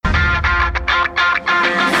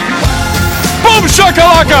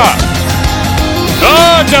Shakalaka!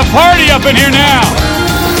 Oh, it's a party up in here now!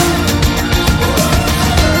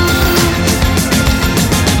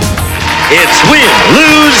 It's win,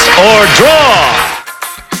 lose, or draw!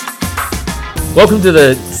 Welcome to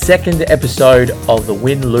the second episode of the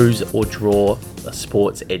Win, Lose, or Draw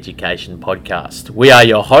Sports Education Podcast. We are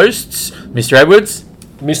your hosts, Mr. Edwards,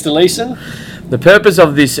 Mr. Leeson. The purpose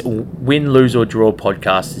of this Win, Lose, or Draw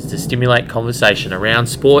podcast is to stimulate conversation around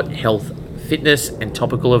sport, health, fitness, and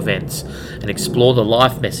topical events, and explore the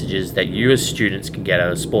life messages that you as students can get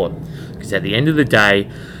out of sport. Because at the end of the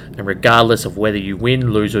day, and regardless of whether you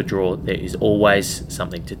win, lose, or draw, there is always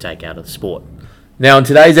something to take out of the sport. Now, in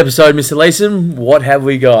today's episode, Mr. Leeson, what have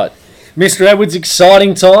we got? Mr. Edwards,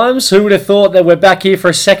 exciting times. Who would have thought that we're back here for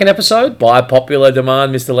a second episode? By popular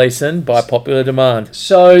demand, Mr. Leeson, by popular demand.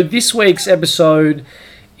 So this week's episode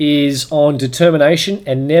is on determination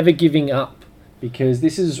and never giving up, because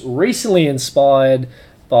this is recently inspired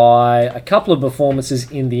by a couple of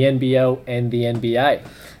performances in the NBL and the NBA.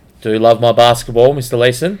 Do love my basketball, Mr.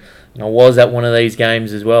 Leeson. And I was at one of these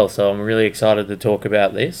games as well, so I'm really excited to talk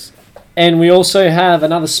about this. And we also have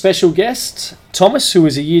another special guest, Thomas, who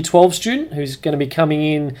is a Year 12 student, who's going to be coming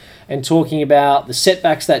in and talking about the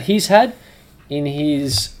setbacks that he's had in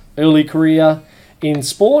his early career in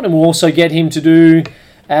sport. And we'll also get him to do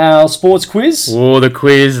our sports quiz. Oh, the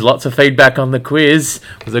quiz. Lots of feedback on the quiz.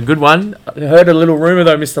 It was a good one. I heard a little rumour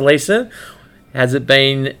though, Mr. Leeson. Has it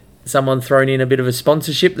been someone thrown in a bit of a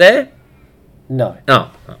sponsorship there? No.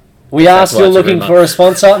 Oh. We are still looking for a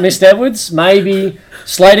sponsor, Mr. Edwards. Maybe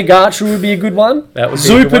Slater Gartrell would be a good one. That would be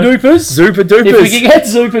Zupa Doopers. Zupa Doopers. If we can get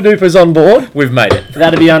Zupa Doopers on board, we've made it.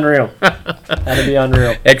 That'd be unreal. That'd be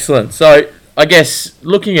unreal. Excellent. So, I guess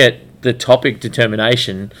looking at the topic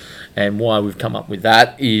determination and why we've come up with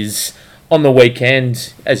that is on the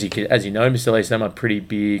weekend, as you know, Mr. Leeson, I'm a pretty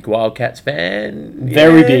big Wildcats fan.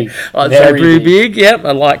 Very big. I'd say pretty big. Yep,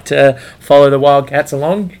 I like to follow the Wildcats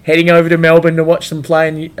along. Heading over to Melbourne to watch them play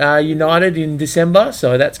in United in December,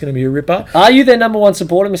 so that's going to be a ripper. Are you their number one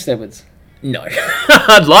supporter, Mr. Edwards? No,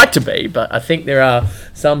 I'd like to be, but I think there are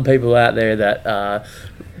some people out there that are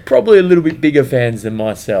probably a little bit bigger fans than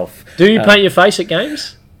myself. Do you paint your face at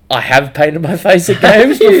games? I have painted my face at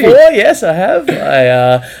games before. Yes, I have.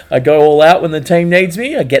 I go all out when the team needs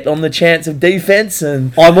me. I get on the chance of defense,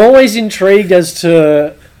 and I'm always intrigued as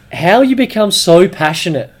to how you become so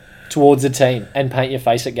passionate towards a team and paint your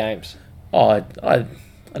face at games. I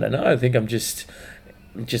don't know. I think I'm just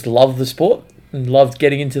love the sport and loved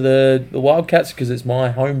getting into the Wildcats because it's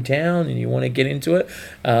my hometown, and you want to get into it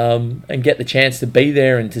and get the chance to be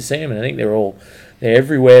there and to see them. And I think they're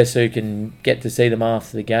everywhere, so you can get to see them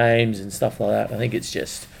after the games and stuff like that. I think it's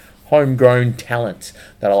just homegrown talent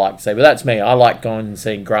that I like to see. But that's me. I like going and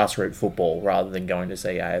seeing grassroots football rather than going to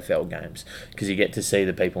see AFL games because you get to see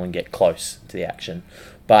the people and get close to the action.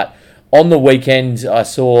 But on the weekend, I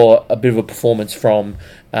saw a bit of a performance from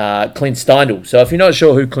Clint Steindl. So if you're not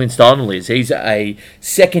sure who Clint Steindl is, he's a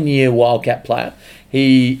second-year Wildcat player.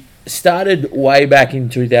 He started way back in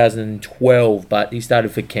 2012, but he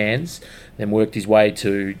started for Cairns, then worked his way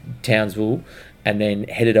to Townsville, and then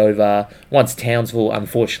headed over once Townsville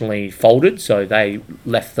unfortunately folded, so they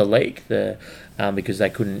left the league because they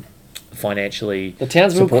couldn't financially. The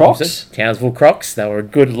Townsville Crocs? Townsville Crocs. They were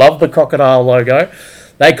good. Love the crocodile logo.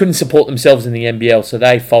 They couldn't support themselves in the NBL, so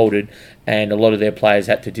they folded, and a lot of their players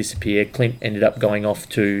had to disappear. Clint ended up going off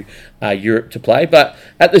to Europe to play, but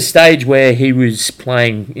at the stage where he was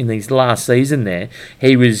playing in his last season there,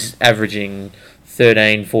 he was averaging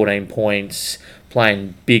 13, 14 points,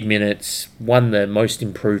 playing big minutes, won the most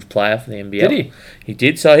improved player for the NBL. Did he? He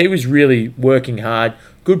did, so he was really working hard.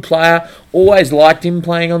 Good player. Always liked him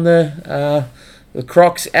playing on the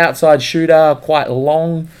Crocs, outside shooter, quite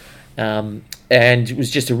long, and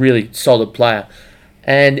was just a really solid player.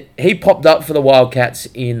 And he popped up for the Wildcats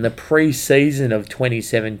in the pre-season of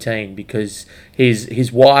 2017 because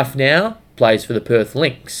his wife now plays for the Perth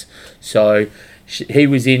Lynx. So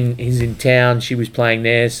he's in town, she was playing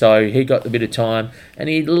there, so he got a bit of time, and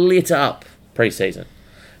he lit up pre-season.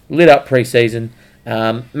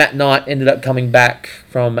 Matt Knight ended up coming back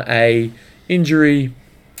from a injury,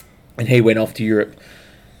 and he went off to Europe.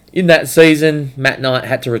 In that season, Matt Knight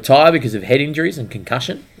had to retire because of head injuries and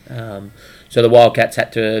concussion. So the Wildcats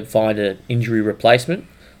had to find an injury replacement.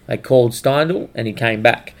 They called Steindl, and he came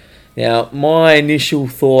back. Now, my initial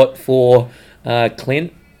thought for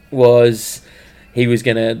Clint was he was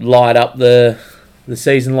going to light up the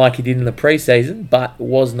season like he did in the pre-season, but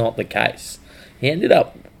was not the case. He ended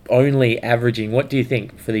up only averaging, what do you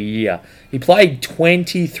think, for the year? He played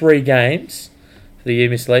 23 games for the year,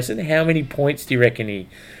 Mr. Leeson. How many points do you reckon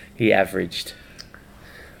he averaged?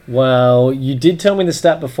 Well, you did tell me the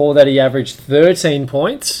stat before that he averaged 13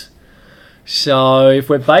 points. So if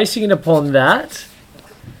we're basing it upon that,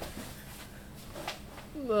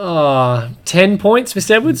 10 points,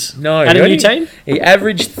 Mr. Edwards? No, At a new team? He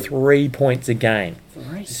averaged 3 points a game.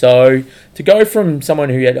 So to go from someone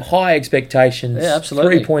who had high expectations, Yeah,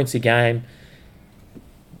 absolutely. 3 points a game,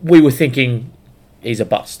 we were thinking he's a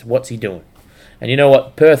bust. What's he doing? And you know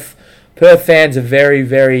what? Perth fans are very,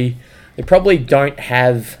 very... They probably don't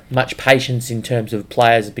have much patience in terms of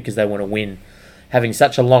players because they want to win. Having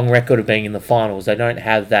such a long record of being in the finals, they don't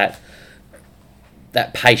have that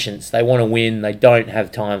patience. They want to win. They don't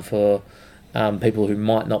have time for people who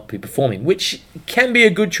might not be performing, which can be a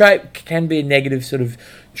good trait, can be a negative sort of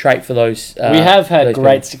trait for those. We have had those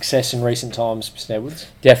great people. success in recent times, Mr. Edwards.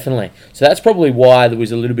 Definitely. So that's probably why there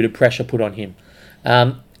was a little bit of pressure put on him.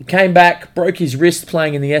 Came back, broke his wrist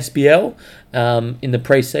playing in the SBL in the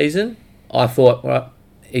pre-season. I thought, well,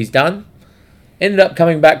 he's done. Ended up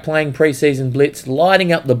coming back playing pre-season blitz,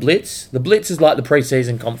 lighting up the blitz. The blitz is like the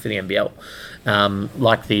pre-season comp for the NBL,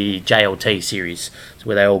 like the JLT series,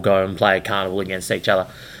 where they all go and play a carnival against each other.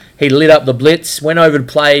 He lit up the blitz, went over to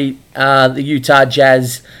play the Utah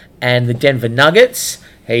Jazz and the Denver Nuggets.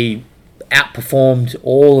 He outperformed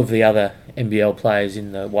all of the other NBL players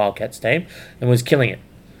in the Wildcats team and was killing it.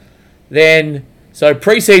 Then, so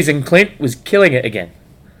pre-season Clint was killing it again.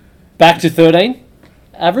 Back to 13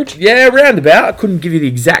 average? Yeah, roundabout. I couldn't give you the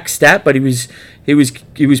exact stat, but he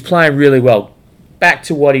was playing really well. Back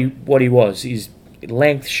to what he was. His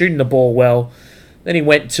length, shooting the ball well.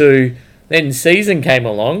 Then season came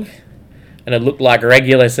along, and it looked like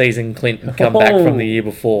regular season Clint had come back from the year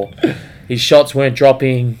before. His shots weren't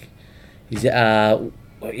dropping.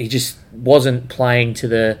 He just wasn't playing to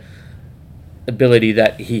the ability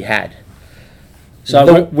that he had.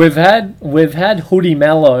 So we've had Hoodie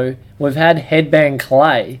Mallow, we've had Headband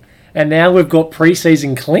Clay, and now we've got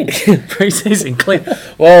pre-season Clint. Pre-season Clint.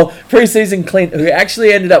 Well, pre-season Clint, who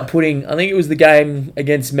actually ended up putting, I think it was the game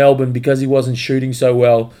against Melbourne, because he wasn't shooting so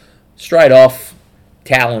well, straight off,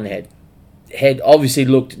 towel on head. Head obviously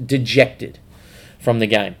looked dejected from the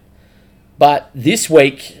game. But this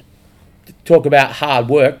week, talk about hard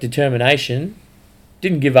work, determination,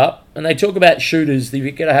 didn't give up. And they talk about shooters.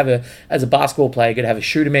 You've got to have as a basketball player, you've got to have a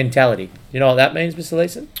shooter mentality. You know what that means, Mr.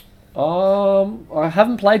 Leeson? I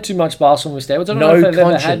haven't played too much basketball with Stewards. I don't know if I've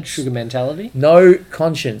ever had sugar mentality. No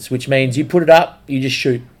conscience, which means you put it up, you just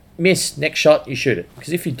shoot. Miss, next shot, you shoot it.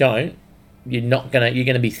 Because if you don't, you're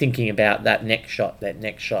gonna be thinking about that next shot.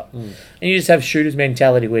 And you just have shooter's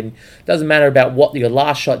mentality when it doesn't matter about what your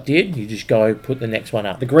last shot did, you just go put the next one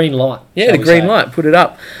up. The green light. Yeah, the green light, put it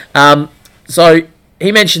up. So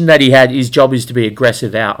he mentioned that his job is to be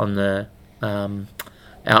aggressive out on the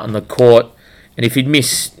court, and if he'd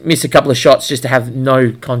miss a couple of shots, just to have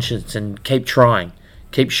no conscience and keep trying,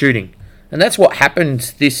 keep shooting, and that's what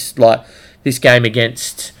happened this game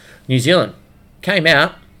against New Zealand. Came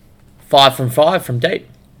out 5 from 5 from deep.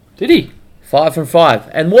 Did he? 5 from 5,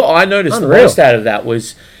 and what I noticed the most out of that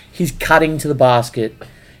was his cutting to the basket,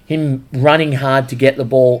 him running hard to get the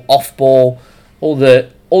ball, off ball, all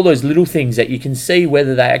those little things that you can see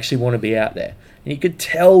whether they actually want to be out there. And you could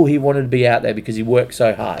tell he wanted to be out there because he worked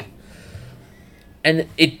so hard. And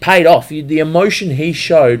it paid off. The emotion he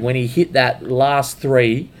showed when he hit that last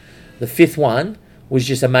three, the fifth one, was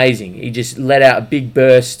just amazing. He just let out a big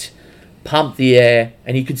burst, pumped the air,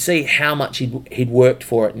 and you could see how much he'd worked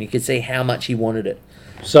for it, and you could see how much he wanted it.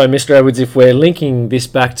 So, Mr. Edwards, if we're linking this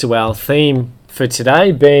back to our theme for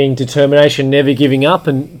today, being determination, never giving up,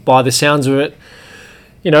 and by the sounds of it,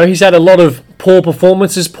 he's had a lot of poor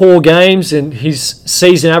performances, poor games, and his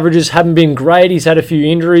season averages haven't been great. He's had a few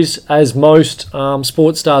injuries, as most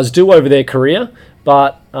sports stars do over their career.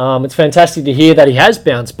 But it's fantastic to hear that he has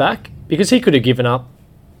bounced back, because he could have given up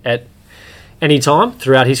at any time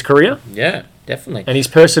throughout his career. Yeah, definitely. And he's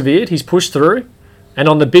persevered, he's pushed through. And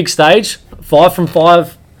on the big stage, 5 from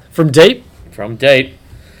 5 from deep. From deep.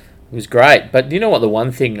 It was great. But you know what, the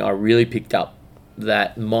one thing I really picked up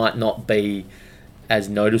that might not be as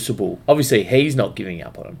noticeable. Obviously, he's not giving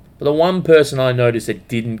up on him. But the one person I noticed that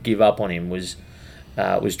didn't give up on him was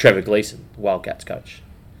Trevor Gleeson, Wildcats coach.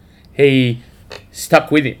 He stuck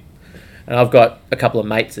with him. And I've got a couple of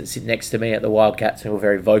mates that sit next to me at the Wildcats who are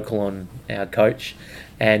very vocal on our coach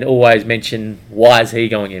and always mention, why is he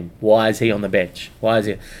going in? Why is he on the bench? Why is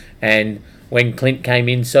he? And when Clint came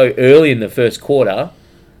in so early in the first quarter,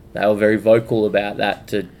 they were very vocal about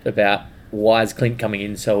that, about why is Clint coming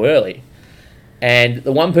in so early? And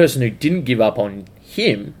the one person who didn't give up on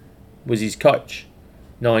him was his coach,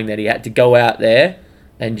 knowing that he had to go out there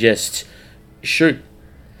and just shoot.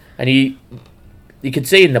 And you could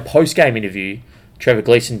see in the post-game interview, Trevor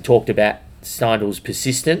Gleeson talked about Steindl's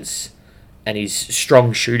persistence and his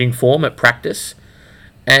strong shooting form at practice.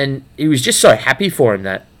 And he was just so happy for him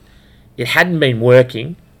that it hadn't been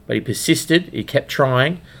working, but he persisted, he kept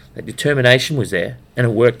trying, that determination was there, and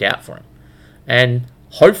it worked out for him. And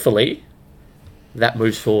hopefully that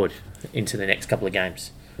moves forward into the next couple of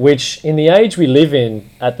games. Which, in the age we live in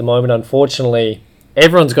at the moment, unfortunately,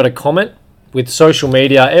 everyone's got a comment with social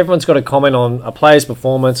media. Everyone's got a comment on a player's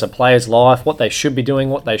performance, a player's life, what they should be doing,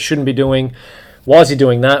 what they shouldn't be doing. Why is he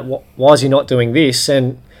doing that? Why is he not doing this?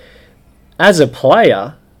 And as a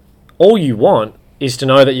player, all you want is to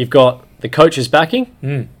know that you've got the coach's backing,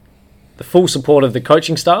 the full support of the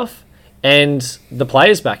coaching staff, and the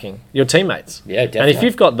players backing, your teammates. Yeah, definitely. And if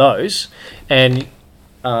you've got those, and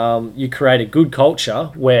you create a good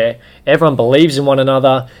culture where everyone believes in one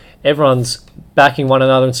another, everyone's backing one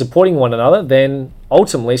another and supporting one another, then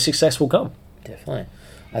ultimately success will come. Definitely.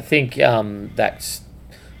 I think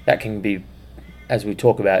that can be, as we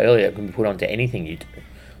talked about earlier, it can be put onto anything you do,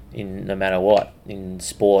 in no matter what, in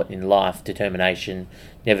sport, in life, determination,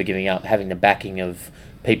 never giving up, having the backing of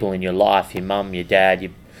people in your life, your mum, your dad,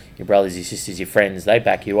 your brothers, your sisters, your friends. They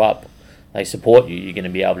back you up, they support you. You're going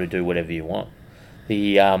to be able to do whatever you want.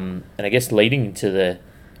 And I guess leading to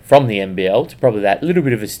from the NBL to probably that little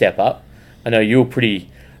bit of a step up. I know you were pretty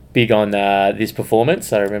big on this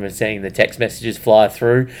performance. I remember seeing the text messages fly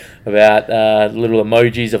through about little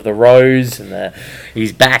emojis of the rose and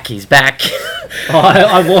he's back.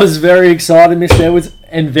 I was very excited, Mr. Edwards,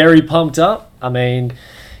 and very pumped up. I mean,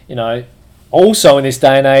 also in this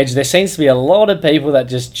day and age, there seems to be a lot of people that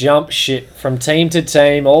just jump ship from team to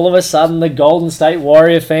team. All of a sudden, the Golden State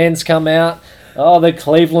Warrior fans come out. Oh, the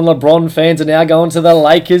Cleveland LeBron fans are now going to the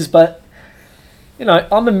Lakers, but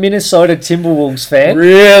I'm a Minnesota Timberwolves fan.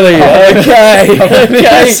 Really? Okay.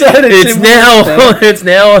 It's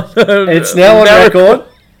now on record.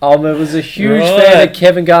 I was a huge fan of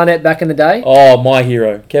Kevin Garnett back in the day. Oh, my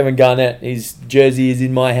hero, Kevin Garnett. His jersey is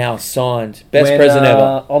in my house, signed. Best present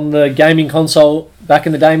ever. On the gaming console back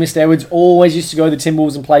in the day, Mr. Edwards always used to go to the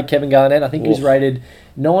Timberwolves and play Kevin Garnett. I think he was rated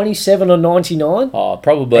 97 or 99. Oh,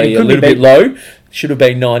 probably a little bit low. Should have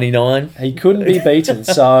been 99. He couldn't be beaten.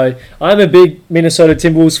 So I'm a big Minnesota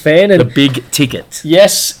Timberwolves fan. And the big ticket.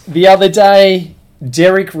 Yes, the other day,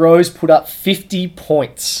 Derrick Rose put up 50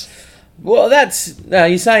 points. Well,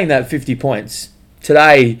 you're saying that 50 points.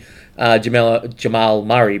 Today, Jamal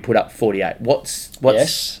Murray put up 48. What's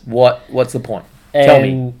the point? Tell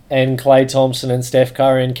me. And Klay Thompson and Steph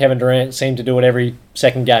Curry and Kevin Durant seem to do it every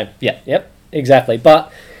second game. Yeah. Yep, exactly.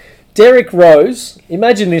 But Derrick Rose,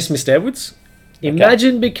 imagine this, Mr. Edwards.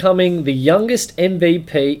 Imagine becoming the youngest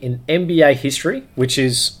MVP in NBA history, which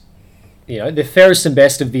is, the fairest and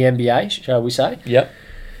best of the NBA, shall we say. Yep.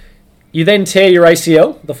 You then tear your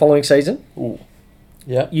ACL the following season. Ooh.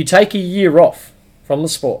 Yeah. You take a year off from the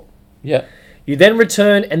sport. Yeah. You then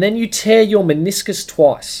return and then you tear your meniscus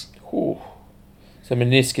twice. Ooh. So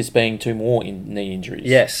meniscus being two more knee injuries.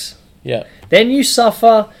 Yes. Yeah. Then you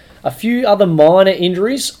suffer a few other minor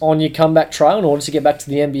injuries on your comeback trail in order to get back to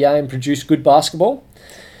the NBA and produce good basketball.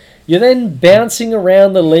 You're then bouncing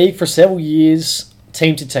around the league for several years,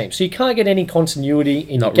 team to team. So you can't get any continuity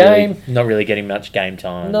in your game. Not really getting much game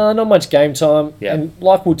time. No, not much game time. Yeah. And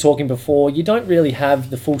like we were talking before, you don't really have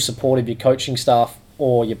the full support of your coaching staff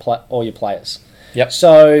or your players. Yep.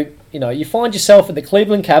 So, you find yourself at the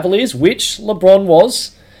Cleveland Cavaliers, which LeBron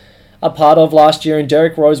was a part of last year and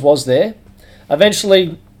Derrick Rose was there.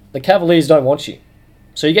 Eventually, the Cavaliers don't want you.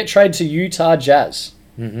 So you get traded to Utah Jazz.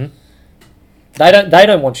 Mm-hmm. They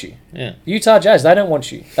don't want you. Yeah. Utah Jazz, they don't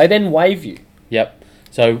want you. They then waive you. Yep.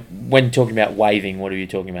 So when talking about waiving, what are you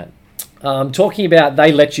talking about? I'm talking about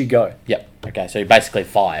they let you go. Yep. Okay, so you're basically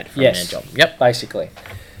fired from their job. Yep, basically.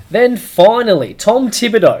 Then finally, Tom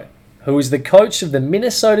Thibodeau, who is the coach of the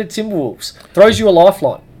Minnesota Timberwolves, throws you a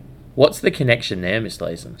lifeline. What's the connection there, Mr.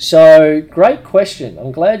 Leeson? So, great question.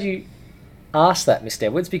 I'm glad you asked that, Mr.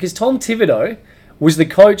 Edwards, because Tom Thibodeau was the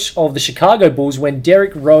coach of the Chicago Bulls when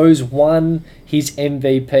Derrick Rose won his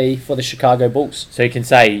MVP for the Chicago Bulls. So you can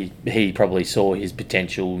say he probably saw his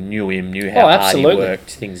potential, knew him, knew how hard he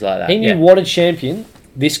worked, things like that. He knew what a champion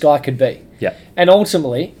this guy could be. Yeah. And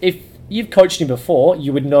ultimately, if you've coached him before,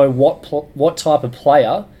 you would know what type of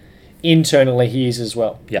player internally he is as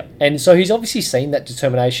well. Yeah. And so he's obviously seen that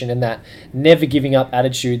determination and that never giving up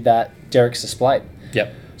attitude that Derrick's displayed.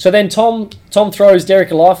 Yep. So then Tom throws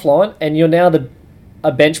Derrick a lifeline, and you're now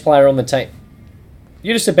a bench player on the team.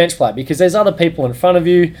 You're just a bench player because there's other people in front of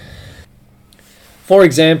you. For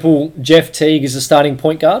example, Jeff Teague is a starting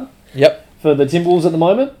point guard. Yep. for the Timberwolves at the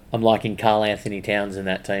moment. I'm liking Karl Anthony Towns in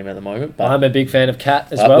that team at the moment. But I'm a big fan of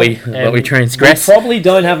Cat as but well. we transgress. We probably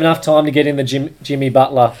don't have enough time to get in the Jimmy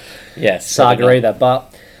Butler Yes, saga probably either.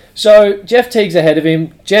 But so Jeff Teague's ahead of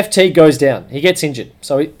him. Jeff Teague goes down. He gets injured.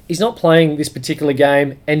 So he's not playing this particular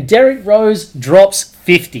game. And Derrick Rose drops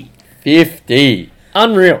 50. 50.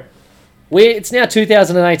 Unreal. It's now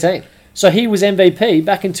 2018. So he was MVP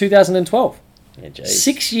back in 2012. Yeah, geez.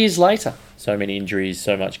 6 years later. So many injuries,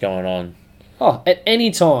 so much going on. Oh, at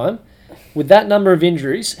any time, with that number of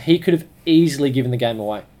injuries, he could have easily given the game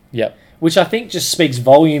away. Yep. Which I think just speaks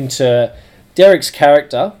volume to Derrick's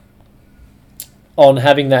character on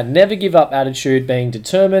having that never give up attitude, being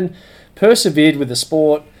determined, persevered with the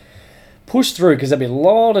sport, pushed through, because there'd be a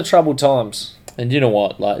lot of troubled times. And you know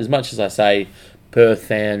what? Like, as much as I say Perth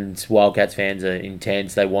fans, Wildcats fans are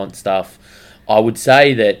intense, they want stuff, I would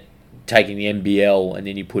say that taking the NBL and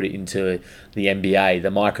then you put it into the NBA,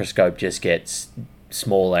 the microscope just gets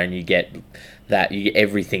smaller, and you get that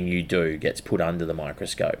everything you do gets put under the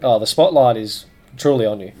microscope. Oh, the spotlight is truly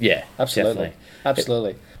on you. Yeah, Absolutely. definitely.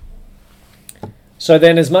 Absolutely. So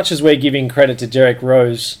then, as much as we're giving credit to Derrick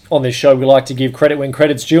Rose on this show, we like to give credit when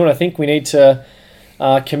credit's due, and I think we need to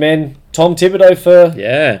commend Tom Thibodeau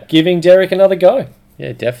for giving Derrick another go.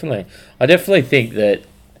 Yeah, definitely. I definitely think that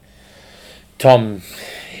Tom,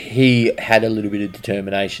 he had a little bit of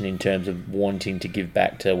determination in terms of wanting to give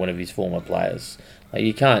back to one of his former players. Like,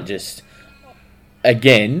 you can't just...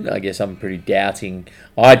 Again, I guess I'm pretty doubting...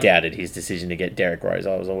 I doubted his decision to get Derrick Rose.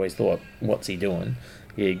 I was always thought, what's he doing?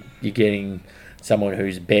 You're getting someone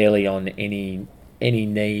who's barely on any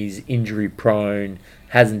knees, injury prone,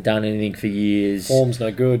 hasn't done anything for years. Form's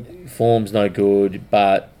no good.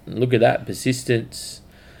 But look at that persistence,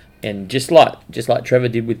 and just like Trevor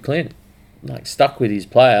did with Clint, like stuck with his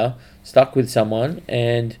player, stuck with someone,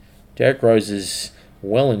 and Derrick Rose has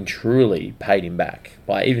well and truly paid him back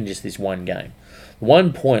by even just this one game.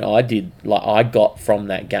 One point I got from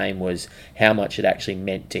that game was how much it actually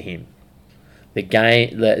meant to him. The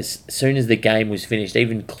game, as soon as the game was finished,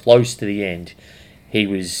 even close to the end, he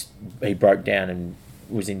broke down and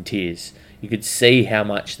was in tears. You could see how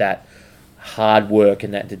much that hard work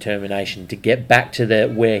and that determination to get back to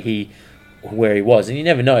where he was. And you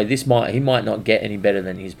never know, he might not get any better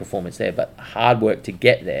than his performance there, but hard work to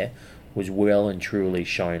get there was well and truly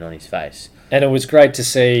shown on his face. And it was great to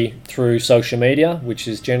see through social media, which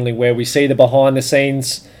is generally where we see the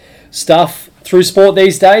behind-the-scenes stuff through sport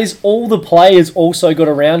these days. All the players also got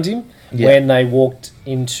around him when they walked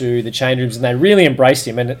into the change rooms, and they really embraced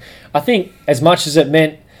him. And I think as much as it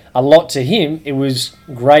meant a lot to him, it was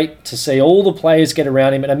great to see all the players get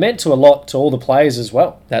around him, and it meant a lot to all the players as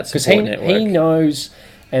well. That's because he knows,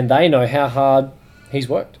 and they know how hard he's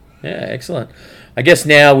worked. Yeah, excellent. I guess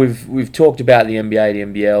now we've talked about the NBA, the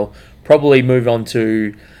NBL. Probably move on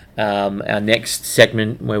to our next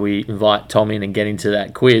segment where we invite Tom in and get into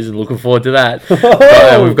that quiz, and looking forward to that.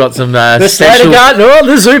 We've got some the special...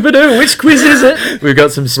 the Superdoo, which quiz is it? We've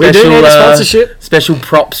got some special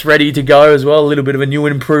props ready to go as well. A little bit of a new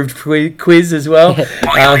and improved quiz as well.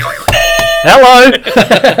 Hello!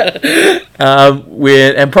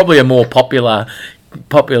 And probably a more popular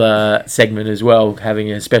segment as well,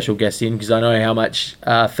 having a special guest in, because I know how much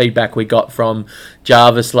feedback we got from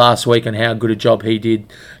Jarvis last week and how good a job he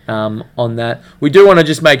did on that. We do want to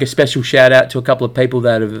just make a special shout out to a couple of people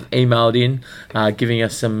that have emailed in, giving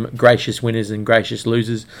us some gracious winners and gracious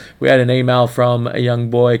losers. We had an email from a young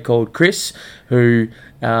boy called Chris who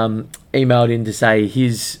emailed in to say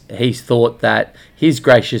he thought that his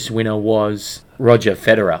gracious winner was Roger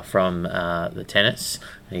Federer from the tennis,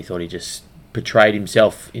 and he thought he just portrayed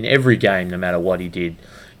himself in every game, no matter what he did,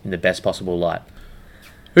 in the best possible light.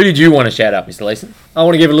 Who did you want to shout out, Mr. Leeson? I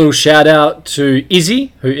want to give a little shout out to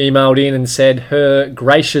Izzy, who emailed in and said her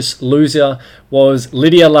gracious loser was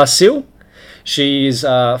Lydia Lassille. She is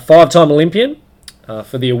a 5-time Olympian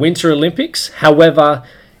for the Winter Olympics. However,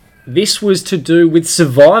 this was to do with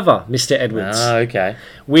Survivor, Mr. Edwards. Ah, okay.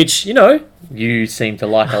 Which, you seem to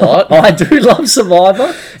like a lot. I do love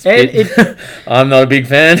Survivor. I'm not a big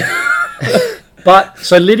fan. But,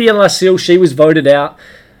 so Lydia Lassille, she was voted out.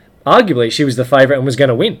 Arguably, she was the favourite and was going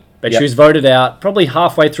to win. But she was voted out probably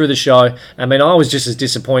halfway through the show. I mean, I was just as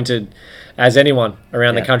disappointed as anyone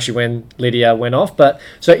around the country when Lydia went off. But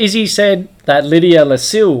so Izzy said that Lydia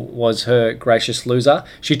Lassille was her gracious loser.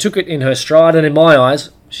 She took it in her stride, and in my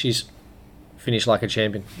eyes, she's finished like a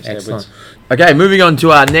champion. Excellent. Okay, moving on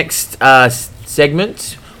to our next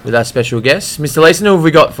segment with our special guest. Mr. Leeson, who have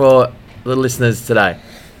we got for the listeners today?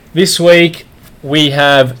 This week, we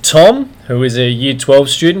have Tom, who is a Year 12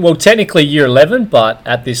 student. Well, technically Year 11, but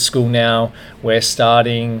at this school now we're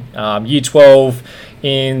starting Year 12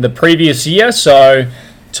 in the previous year. So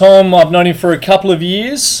Tom, I've known him for a couple of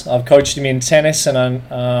years. I've coached him in tennis and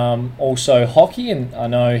also hockey, and I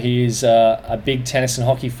know he's a big tennis and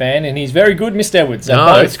hockey fan, and he's very good, Mr. Edwards.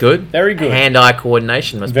 It's good. Very good. Hand-eye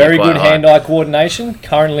coordination must Very be quite good high. hand-eye coordination.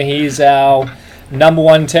 Currently, he's our number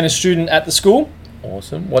one tennis student at the school.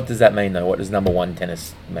 Awesome. What does that mean, though? What does number one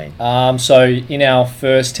tennis mean? So in our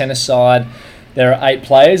first tennis side, there are 8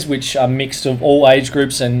 players, which are mixed of all age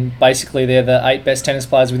groups, and basically they're the 8 best tennis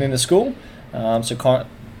players within the school.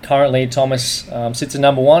 Currently, Thomas sits at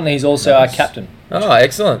number 1. He's also our captain. Oh,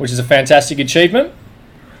 excellent. Which is a fantastic achievement.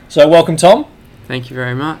 So welcome, Tom. Thank you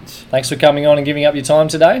very much. Thanks for coming on and giving up your time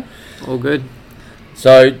today. All good.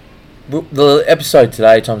 So the episode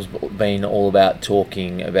today, Tom's been all about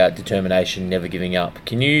talking about determination, never giving up.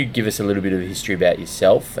 Can you give us a little bit of history about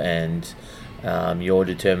yourself and your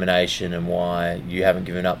determination and why you haven't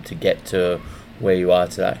given up to get to where you are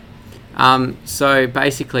today? So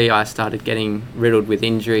basically I started getting riddled with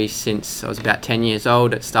injuries since I was about 10 years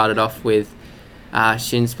old. It started off with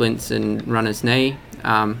shin splints and runner's knee.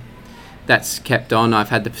 That's kept on. I've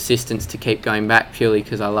had the persistence to keep going back purely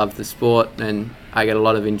because I love the sport and I get a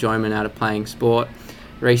lot of enjoyment out of playing sport.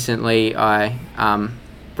 Recently I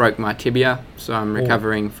broke my tibia, so I'm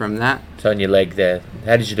recovering from that. So on your leg there.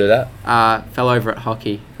 How did you do that? Fell over at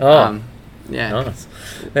hockey. Yeah. Nice.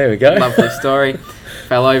 There we go. Lovely story.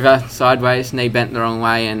 Fell over sideways, knee bent the wrong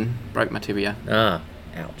way and broke my tibia.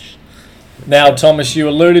 Ouch. Now, Thomas, you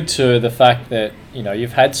alluded to the fact that,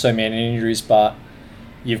 you've had so many injuries, but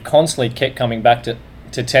you've constantly kept coming back to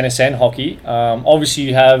tennis and hockey. Obviously,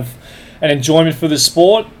 you have an enjoyment for the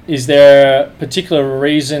sport. Is there a particular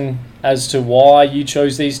reason as to why you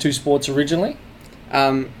chose these two sports originally?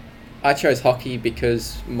 I chose hockey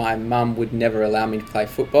because my mum would never allow me to play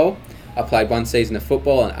football. I played one season of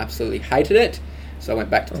football and absolutely hated it, so I went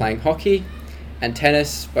back to playing hockey. And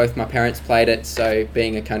tennis, both my parents played it, so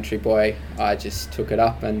being a country boy, I just took it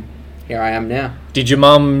up and here I am now. Did your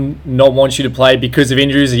mum not want you to play because of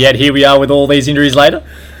injuries, and yet here we are with all these injuries later?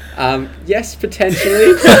 Yes,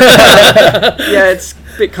 potentially. Yeah, it's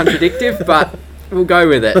a bit contradictive, but we'll go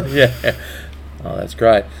with it. Yeah. Oh, that's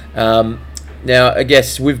great. Now, I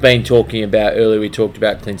guess we've been talking about, earlier we talked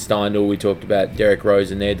about Clint Steindl, we talked about Derek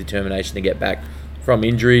Rose and their determination to get back from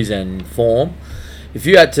injuries and form. If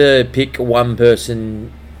you had to pick one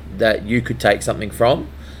person that you could take something from,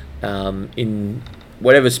 in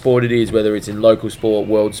whatever sport it is, whether it's in local sport,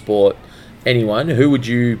 world sport, anyone, who would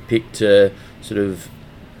you pick to sort of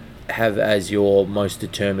have as your most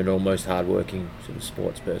determined or most hardworking sort of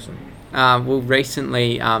sports person? Well,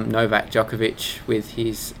 recently Novak Djokovic, with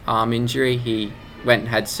his arm injury, he went and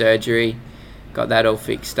had surgery, got that all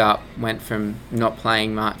fixed up, went from not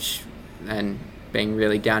playing much and being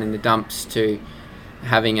really down in the dumps to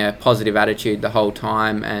having a positive attitude the whole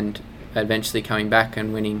time and eventually coming back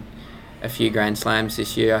and winning a few Grand Slams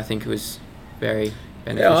this year. I think it was very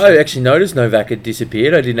beneficial. Yeah, I actually noticed Novak had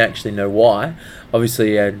disappeared. I didn't actually know why. Obviously,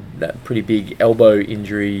 he had that pretty big elbow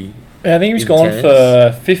injury. I think he was gone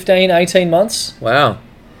for 15, 18 months. Wow.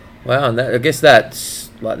 And I guess that's,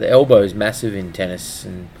 like, the elbow is massive in tennis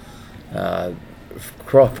and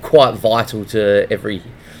quite vital to every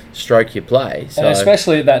stroke you play. So. And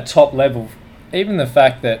especially at that top level, even the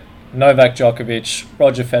fact that Novak Djokovic,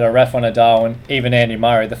 Roger Federer, Rafa Nadal, and even Andy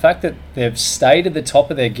Murray, the fact that they've stayed at the top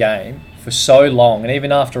of their game for so long, and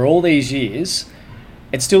even after all these years,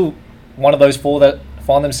 it's still one of those four that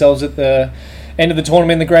find themselves at the end of the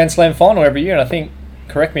tournament in the Grand Slam final every year. And I think,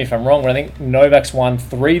 correct me if I'm wrong, but I think Novak's won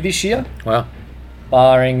 3 this year. Wow.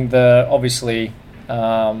 Barring the, obviously,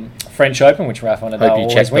 French Open, which Rafa Nadal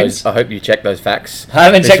always wins. I hope you check those facts. I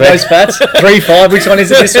haven't checked those facts. 3-5. Which one is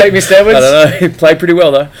it this week, Mr. Edwards? I don't know. He played pretty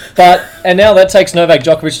well, though. And now that takes Novak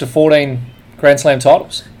Djokovic to 14 Grand Slam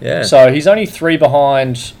titles. Yeah. So he's only 3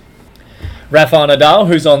 behind Rafa Nadal,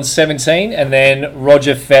 who's on 17, and then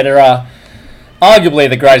Roger Federer, arguably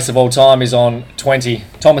the greatest of all time, is on 20.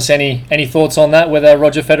 Thomas, any thoughts on that, whether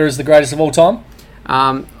Roger Federer is the greatest of all time?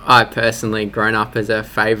 I personally grown up as a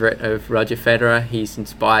favourite of Roger Federer. He's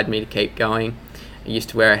inspired me to keep going. I used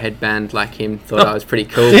to wear a headband like him, thought I was pretty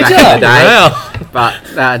cool back in the day. Wow.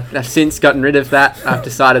 But I've since gotten rid of that. I've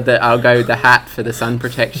decided that I'll go with the hat for the sun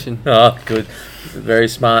protection. Oh, good. Very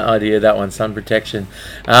smart idea, that one, sun protection.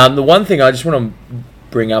 The one thing I just want to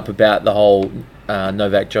bring up about the whole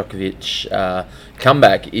Novak Djokovic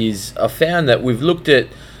comeback is I found that we've looked at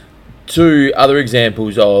 2 other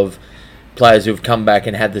examples of players who've come back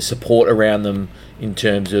and had the support around them in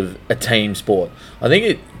terms of a team sport. I think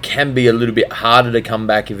it can be a little bit harder to come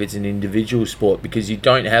back if it's an individual sport because you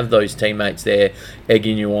don't have those teammates there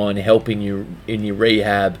egging you on, helping you in your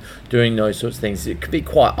rehab, doing those sorts of things. It could be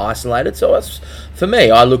quite isolated. So for me,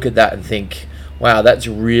 I look at that and think, wow, that's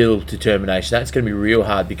real determination. That's going to be real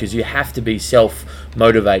hard because you have to be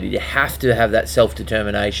self-motivated. You have to have that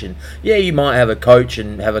self-determination. Yeah, you might have a coach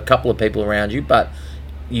and have a couple of people around you, but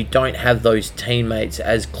you don't have those teammates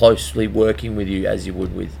as closely working with you as you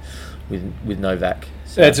would with Novak.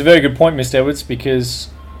 So. Yeah, it's a very good point, Mr. Edwards, because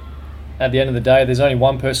at the end of the day, there's only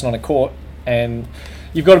one person on a court, and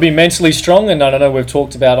you've got to be mentally strong. And I know we've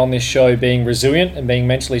talked about on this show being resilient and being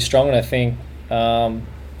mentally strong, and I think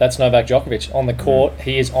that's Novak Djokovic. On the court,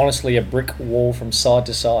 he is honestly a brick wall from side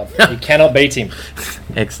to side. You cannot beat him.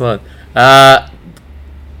 Excellent. I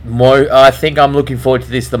think I'm looking forward to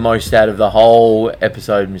this the most out of the whole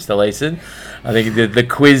episode, Mr. Leeson. I think the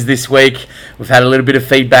quiz this week, we've had a little bit of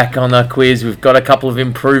feedback on our quiz. We've got a couple of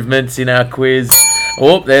improvements in our quiz.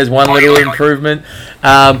 Oh, there's one little improvement.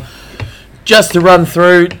 Just to run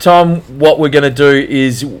through, Tom, what we're going to do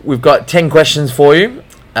is we've got 10 questions for you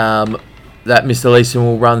that Mr. Leeson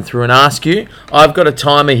will run through and ask you. I've got a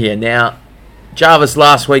timer here. Now, Jarvis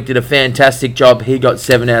last week did a fantastic job. He got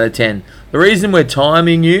 7 out of 10. The reason we're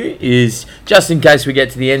timing you is just in case we get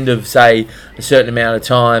to the end of, say, a certain amount of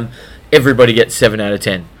time, everybody gets 7 out of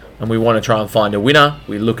 10. And we want to try and find a winner.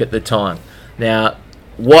 We look at the time. Now,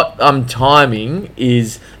 what I'm timing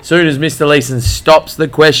is as soon as Mr. Leeson stops the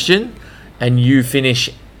question and you finish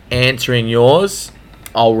answering yours,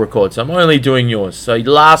 I'll record. So I'm only doing yours. So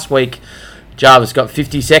last week, Jarvis got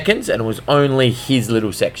 50 seconds and it was only his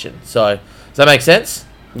little section. So does that make sense?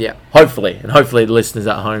 Yeah. Hopefully. And hopefully the listeners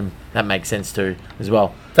at home, that makes sense too as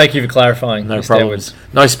well. Thank you for clarifying. No Mr. problems.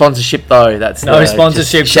 Edwards. No sponsorship though. That's no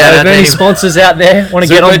sponsorship. Shout out If any to sponsors out there want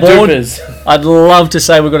to get on board, I'd love to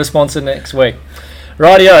say we've got a sponsor next week.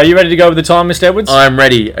 Rightio, are you ready to go with the time, Mr. Edwards? I'm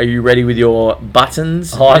ready. Are you ready with your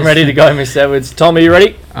buttons? I'm ready to go, Mr. Edwards. Tom, are you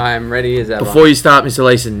ready? I am ready as ever. Before you start, Mr.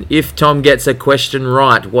 Leeson, if Tom gets a question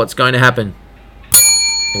right, what's going to happen?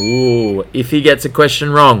 Ooh, if he gets a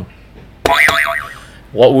question wrong,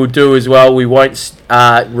 what we'll do as well, we won't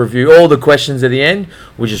review all the questions at the end.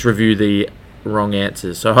 We'll just review the wrong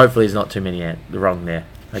answers. So hopefully there's not too many wrong there.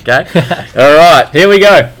 Okay? All right. Here we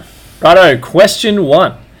go. Righto, question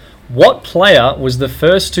 1. What player was the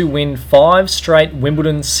first to win 5 straight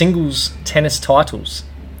Wimbledon singles tennis titles?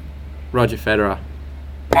 Roger Federer.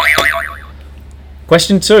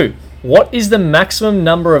 Question 2. What is the maximum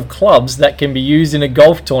number of clubs that can be used in a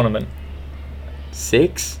golf tournament?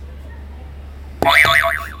 6.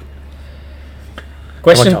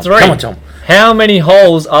 Question 3. Come on, Tom. How many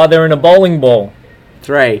holes are there in a bowling ball?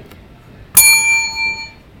 3.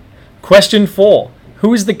 Question 4.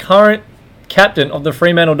 Who is the current captain of the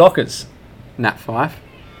Fremantle Dockers? Nat 5.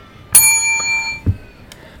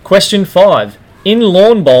 Question 5. In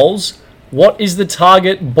lawn bowls, what is the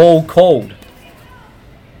target ball called?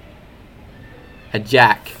 A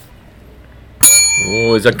jack.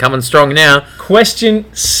 Oh, is it coming strong now? Question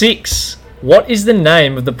 6. What is the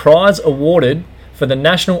name of the prize awarded for the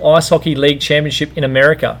National Ice Hockey League Championship in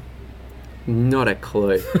America? Not a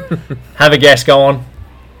clue. Have a guess, go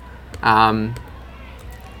on.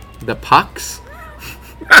 The pucks.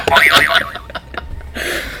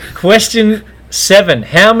 Question 7.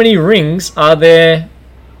 How many rings are there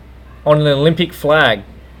on an Olympic flag?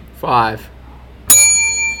 5.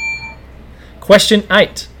 Question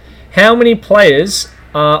 8. How many players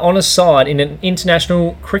are on a side in an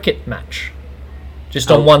international cricket match?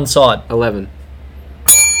 Just on one side. 11.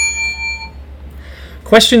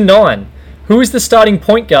 Question 9. Who is the starting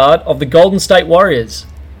point guard of the Golden State Warriors?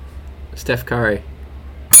 Steph Curry.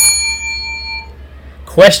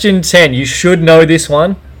 Question 10. You should know this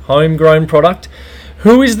one. Homegrown product.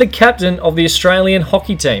 Who is the captain of the Australian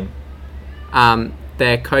hockey team?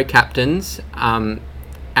 Their co-captains, Aaron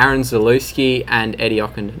Zalewski and Eddie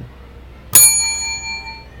Ockenden.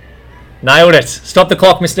 Nailed it. Stop the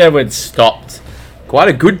clock, Mr. Edwards. Stopped. Quite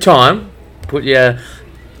a good time.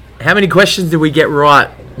 How many questions did we get right,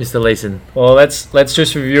 Mr. Leeson? Well, let's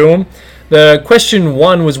just review them. The question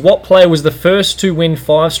 1 was what player was the first to win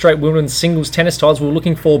 5 straight Wimbledon singles tennis titles? We were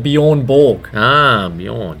looking for Bjorn Borg.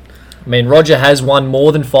 Bjorn. I mean, Roger has won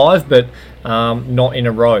more than 5, but not in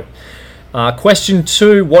a row. Question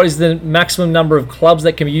 2, what is the maximum number of clubs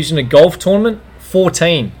that can be used in a golf tournament?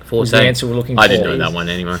 14 was the answer we're looking for. I didn't know that one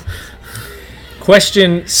anyway.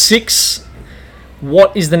 Question 6,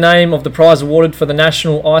 what is the name of the prize awarded for the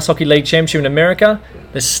National Ice Hockey League Championship in America?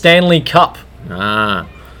 The Stanley Cup.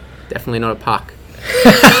 Definitely not a puck.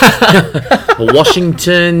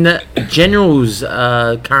 Washington Generals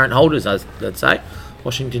current holders, I'd say.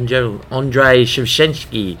 Washington General Andrei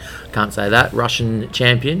Shevchensky, can't say that, Russian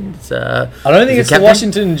champion. I don't think it's the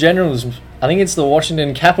Washington Generals. I think it's the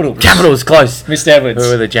Washington Capitals. Capitals, close. Mr. Edwards.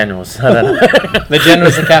 Who are the Generals? I don't know. The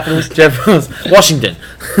Generals, the Capitals. Generals, Washington.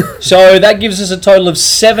 So that gives us a total of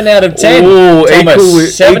 7 out of 10. Ooh,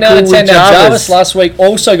 Thomas, 7 out of 10. Now, Jarvis. Jarvis last week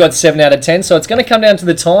also got 7 out of 10, so it's going to come down to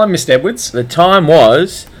the time, Mr. Edwards. The time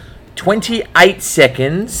was 28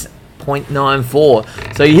 seconds,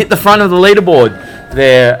 0.94. So you hit the front of the leaderboard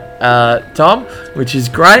there, Tom, which is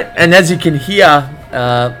great. And as you can hear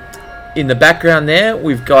in the background there,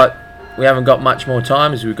 we haven't got much more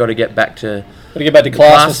time as we've got to get back to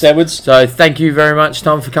class, Mr. Edwards. So thank you very much,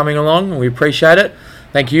 Tom, for coming along. We appreciate it.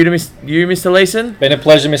 Thank you to Mr. Leeson. Been a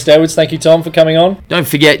pleasure, Mr. Edwards. Thank you, Tom, for coming on. Don't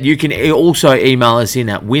forget, you can also email us in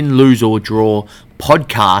at win, lose or draw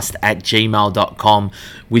podcast@gmail.com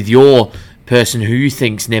with your person who you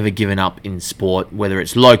think's never given up in sport, whether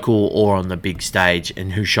it's local or on the big stage,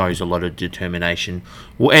 and who shows a lot of determination.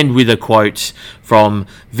 We'll end with a quote from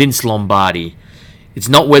Vince Lombardi. It's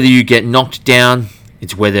not whether you get knocked down,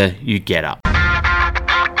 it's whether you get up. Boom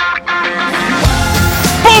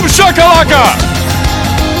shakalaka!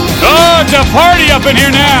 Oh, it's a party up in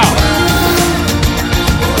here now!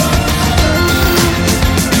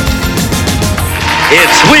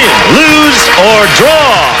 It's win, lose, or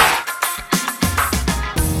draw.